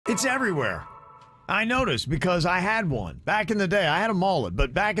It's everywhere. I noticed because I had one. Back in the day, I had a mullet,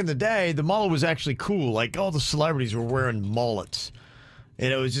 but back in the day, the mullet was actually cool. Like, all the celebrities were wearing mullets.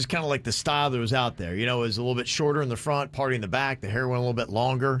 And it was just kind of like the style that was out there. You know, it was a little bit shorter in the front, party in the back. The hair went a little bit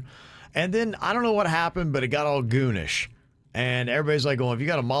longer. And then, I don't know what happened, but it got all goonish. And everybody's like, if you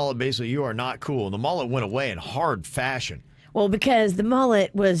got a mullet, basically, you are not cool. And the mullet went away in hard fashion. Well, because the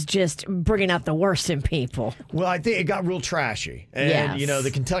mullet was just bringing out the worst in people. Well, I think it got real trashy. And, yes. You know,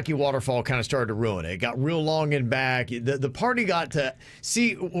 the Kentucky waterfall kind of started to ruin it. It got real long and back. The party got to...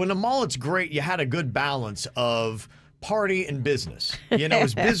 See, when a mullet's great, you had a good balance of party and business. You know, it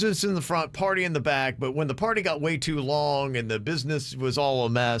was business in the front, party in the back. But when the party got way too long and the business was all a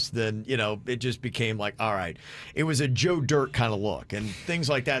mess, then, you know, it just became like, all right. It was a Joe Dirt kind of look. And things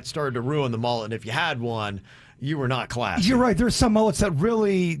like that started to ruin the mullet. And if you had one... You were not classy. You're right. There's some mullets that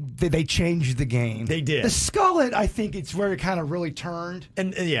really, they changed the game. They did. The skullet, I think it's where it kind of really turned.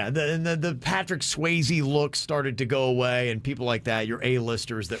 And yeah, the Patrick Swayze look started to go away, and people like that, your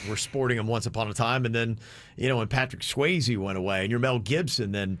A-listers that were sporting them once upon a time, and then, you know, when Patrick Swayze went away, and your Mel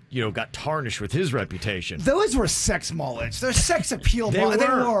Gibson then, you know, got tarnished with his reputation. Those were sex mullets. They're sex appeal mullets. They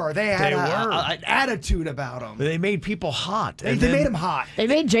were. They had an attitude about them. They made people hot. They made them hot. They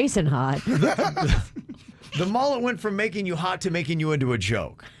made Jason hot. The mullet went from making you hot to making you into a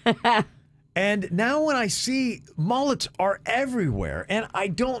joke. And now when I see mullets are everywhere, and I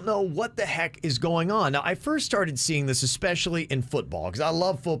don't know what the heck is going on. Now, I first started seeing this especially in football, because I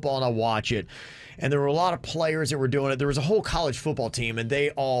love football and I watch it. And there were a lot of players that were doing it. There was a whole college football team, and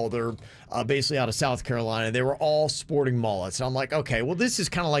they're basically out of South Carolina. They were all sporting mullets. And I'm like, okay, well, this is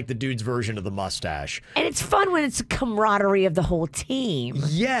kind of like the dude's version of the mustache. And it's fun when it's a camaraderie of the whole team.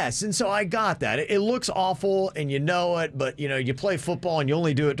 Yes, and so I got that. It looks awful, and you know it, but, you know, you play football, and you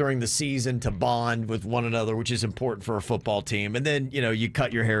only do it during the season to bond with one another, which is important for a football team. And then, you know, you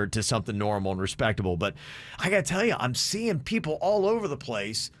cut your hair to something normal and respectable. But I got to tell you, I'm seeing people all over the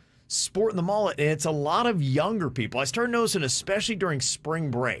place sporting the mullet, and it's a lot of younger people. I started noticing, especially during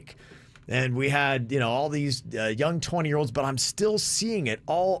spring break. And we had, you know, all these young 20-year-olds, but I'm still seeing it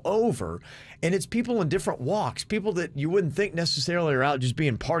all over. And it's people in different walks, people that you wouldn't think necessarily are out just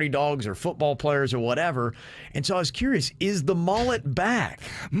being party dogs or football players or whatever. And so I was curious, is the mullet back?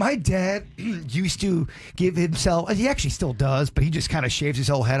 My dad used to give himself, he actually still does, but he just kind of shaves his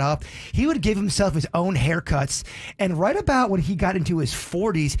whole head off. He would give himself his own haircuts. And right about when he got into his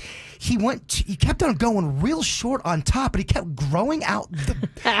 40s, he kept on going real short on top, but he kept growing out the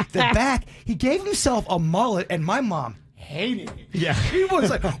back. He gave himself a mullet, and my mom hated it. Yeah. He was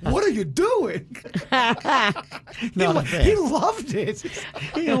like, what are you doing? He loved it.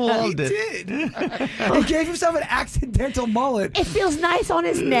 He loved it. He did. He gave himself an accidental mullet. It feels nice on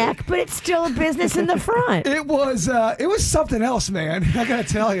his neck, but it's still a business in the front. It was something else, man. I gotta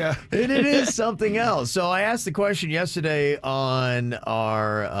tell you. And it is something else. So I asked the question yesterday on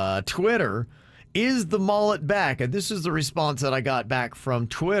our Twitter, is the mullet back? And this is the response that I got back from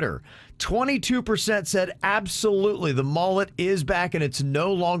Twitter. 22% said absolutely, the mullet is back and it's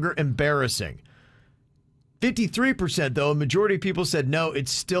no longer embarrassing. 53%, though, a majority of people said no,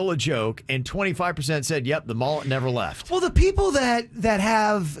 it's still a joke, and 25% said, yep, the mullet never left. Well, the people that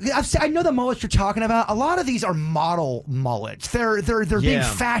have, I know the mullets you're talking about. A lot of these are model mullets. They're being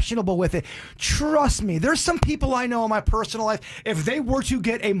fashionable with it. Trust me, there's some people I know in my personal life. If they were to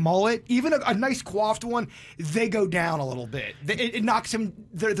get a mullet, even a nice coiffed one, they go down a little bit. It knocks them.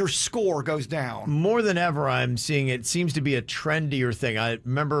 Their score goes down. More than ever, I'm seeing it seems to be a trendier thing. I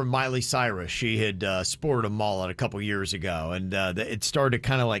remember Miley Cyrus. She had sported a mullet a couple years ago, and it started to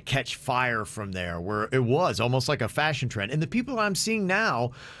kind of like catch fire from there, where it was almost like a fashion trend. And the people that I'm seeing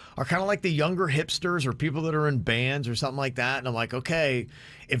now are kind of like the younger hipsters or people that are in bands or something like that. And I'm like, okay,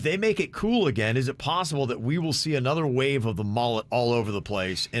 if they make it cool again, is it possible that we will see another wave of the mullet all over the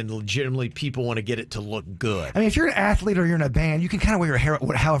place, and legitimately people want to get it to look good? I mean, if you're an athlete or you're in a band, you can kind of wear your hair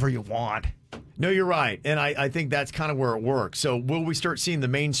however you want. No, you're right. And I think that's kind of where it works. So will we start seeing the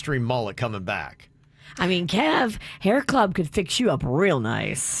mainstream mullet coming back? I mean, Kev, Hair Club could fix you up real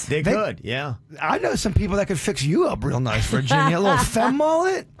nice. They could, yeah. I know some people that could fix you up real nice, Virginia. A little femme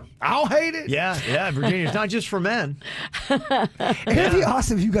mullet. I'll hate it. Yeah, Virginia. It's not just for men. It'd be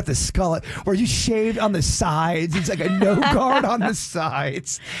awesome if you got the skullet where you shaved on the sides. It's like a no guard on the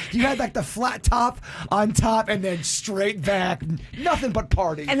sides. You had like the flat top on top and then straight back. Nothing but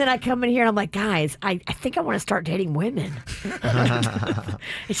party. And then I come in here and I'm like, guys, I think I want to start dating women.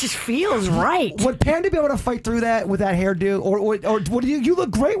 It just feels right. Would Panda be able to fight through that with that hairdo? Or do you look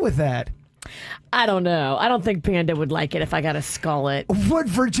great with that? I don't know. I don't think Panda would like it if I got a skullet. Would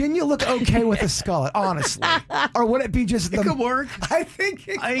Virginia look okay with a skullet, honestly? Or would it be just It could work. I think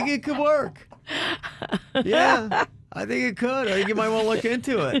it could work. Yeah, I think it could. I think you might want to look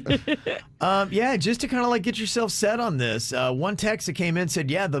into it. Yeah, just to kind of like get yourself set on this. One text that came in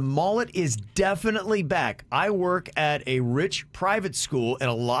said, yeah, the mullet is definitely back. I work at a rich private school, and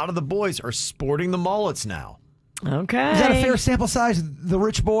a lot of the boys are sporting the mullets now. Okay. Is that a fair sample size, the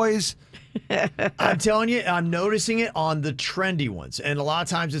rich boys? I'm telling you, I'm noticing it on the trendy ones. And a lot of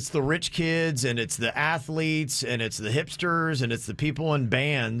times it's the rich kids, and it's the athletes, and it's the hipsters, and it's the people in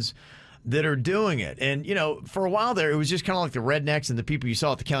bands that are doing it. And, you know, for a while there, it was just kind of like the rednecks and the people you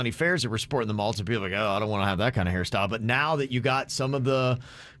saw at the county fairs that were sporting the mullets, and people were like, oh, I don't want to have that kind of hairstyle. But now that you got some of the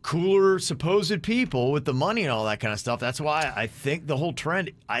cooler supposed people with the money and all that kind of stuff, that's why I think the whole trend,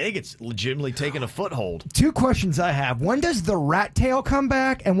 I think it's legitimately taking a foothold. Two questions I have. When does the rat tail come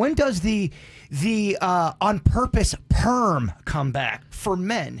back? And when does the on purpose perm come back for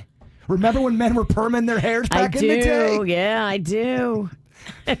men? Remember when men were perming their hairs back in the day? Yeah, I do.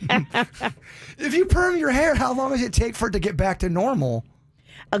 If you perm your hair, how long does it take for it to get back to normal?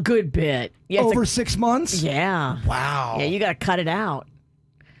 A good bit. Yeah, Over 6 months? Yeah. Wow. Yeah, you got to cut it out.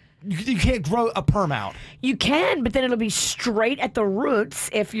 You can't grow a perm out. You can, but then it'll be straight at the roots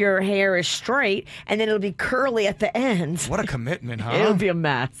if your hair is straight, and then it'll be curly at the ends. What a commitment, huh? It'll be a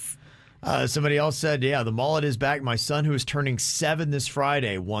mess. Somebody else said, yeah, the mullet is back. My son, who is turning 7 this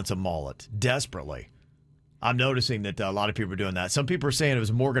Friday, wants a mullet desperately. I'm noticing that a lot of people are doing that. Some people are saying it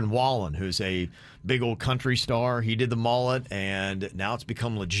was Morgan Wallen, who's a big old country star. He did the mullet, and now it's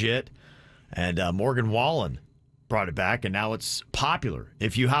become legit. And Morgan Wallen brought it back, and now it's popular.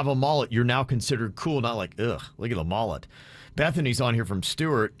 If you have a mullet, you're now considered cool, not like, ugh, look at the mullet. Bethany's on here from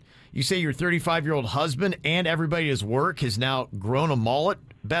Stewart. You say your 35-year-old husband and everybody at his work has now grown a mullet,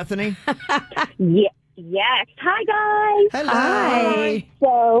 Bethany? Yes. Hi, guys. Hello. Hi.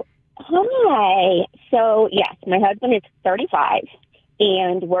 Hi. So, yes, my husband is 35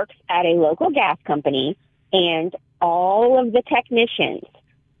 and works at a local gas company, and all of the technicians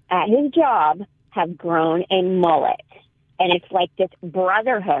at his job have grown a mullet. And it's like this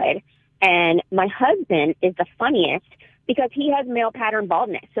brotherhood. And my husband is the funniest because he has male pattern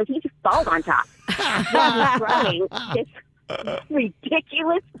baldness. So he just bald on top. He's growing this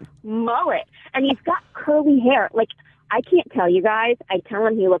ridiculous mullet. And he's got curly hair. Like, I can't tell you guys. I tell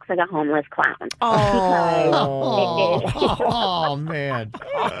him he looks like a homeless clown. Oh, man.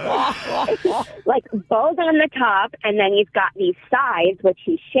 Like bows on the top, and then he's got these sides, which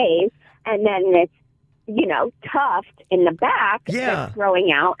he shaves, and then this, tuft in the back that's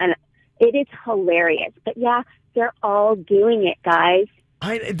growing out, and it is hilarious. But yeah, they're all doing it, guys.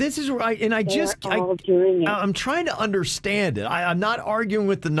 This is right, and I'm trying to understand it. I'm not arguing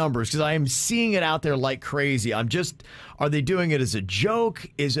with the numbers because I am seeing it out there like crazy. Are they doing it as a joke?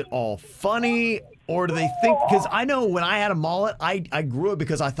 Is it all funny? Or do they think, because I know when I had a mullet, I grew it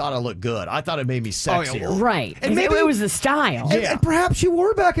because I thought I looked good. I thought it made me sexier. Right. And maybe it was the style. And perhaps you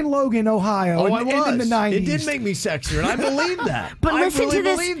were back in Logan, Ohio in the 90s. It did make me sexier, and I believe that. But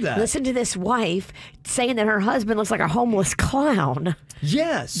listen to this wife saying that her husband looks like a homeless clown.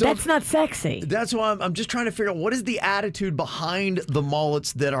 Yeah. So that's not sexy. That's why I'm just trying to figure out what is the attitude behind the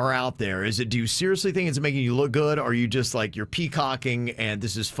mullets that are out there. Do you seriously think it's making you look good, or are you just like you're peacocking and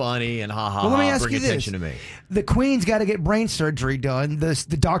this is funny and ha ha? Well, let me ask bring you attention this. to me. The Queen's got to get brain surgery done.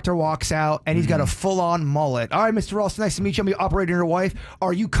 The doctor walks out and he's got a full-on mullet. All right, Mr. Ross, nice to meet you. I'm operating your wife.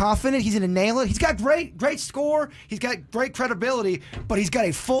 Are you confident he's going to nail it? He's got great score. He's got great credibility, but he's got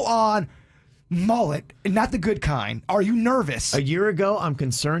a full-on mullet, and not the good kind. Are you nervous? A year ago, I'm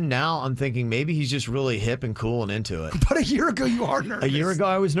concerned. Now I'm thinking maybe he's just really hip and cool and into it. But a year ago, you are nervous. A year ago,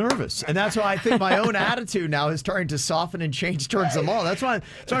 I was nervous. And that's why I think my own attitude now is starting to soften and change towards the mullet. That's why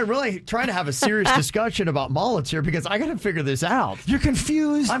I'm really trying to have a serious discussion about mullets here, because I got to figure this out. You're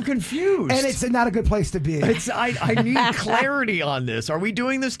confused. I'm confused. And it's not a good place to be. I need clarity on this. Are we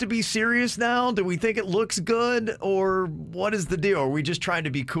doing this to be serious now? Do we think it looks good? Or what is the deal? Are we just trying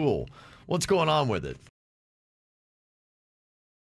to be cool? What's going on with it?